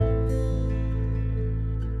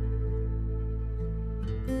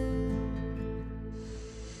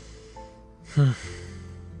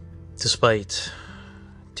Despite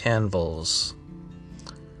Tanvol's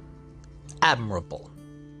admirable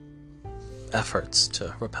efforts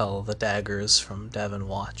to repel the daggers from Devon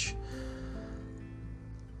Watch,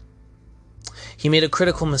 he made a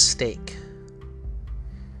critical mistake.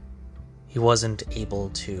 He wasn't able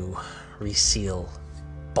to reseal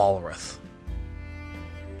Balrith.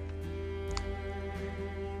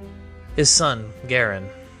 His son, Garen.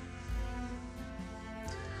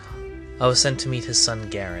 I was sent to meet his son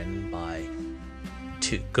Garen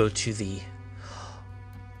to go to the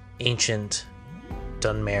ancient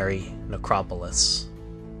Dunmary necropolis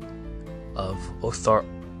of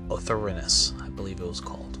Othrenis, I believe it was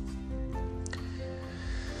called.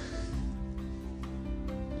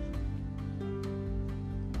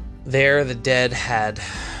 There, the dead had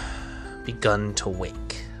begun to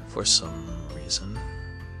wake for some reason.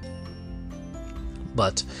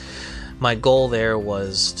 But my goal there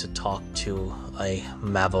was to talk to a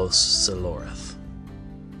Mavos Silorith,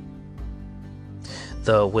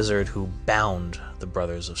 the wizard who bound the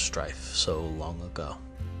Brothers of Strife so long ago.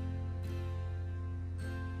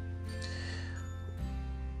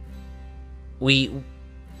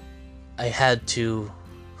 I had to,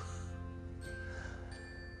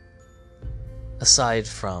 aside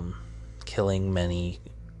from killing many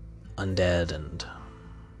undead and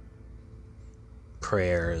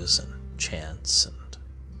prayers and chants and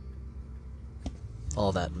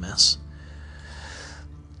all that mess,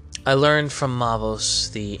 I learned from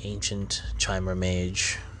Mavos, the ancient Chimer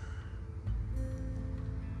mage,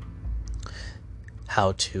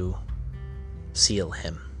 how to seal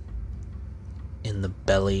him in the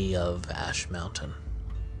belly of Ash Mountain.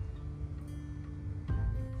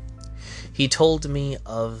 He told me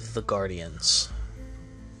of the Guardians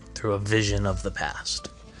through a vision of the past.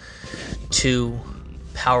 Two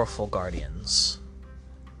powerful guardians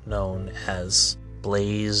known as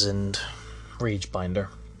Blaze and Ragebinder.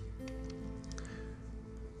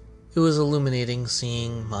 It was illuminating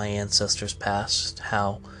seeing my ancestors past,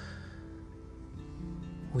 how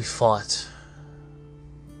we fought.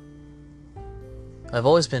 I've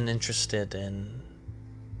always been interested in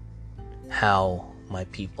how my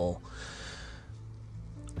people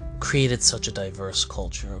created such a diverse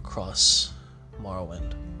culture across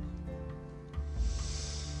Morrowind.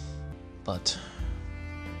 But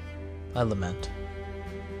I lament.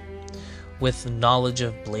 With knowledge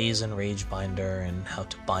of Blaze and Ragebinder and how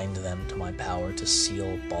to bind them to my power to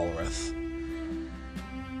seal Balrith,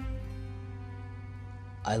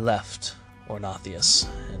 I left Ornathius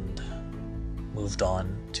and moved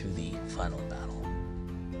on to the final battle,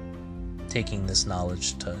 taking this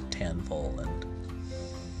knowledge to Tanvol and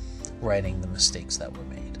righting the mistakes that were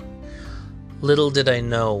made. Little did I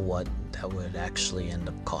know what that would actually end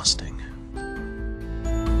up costing.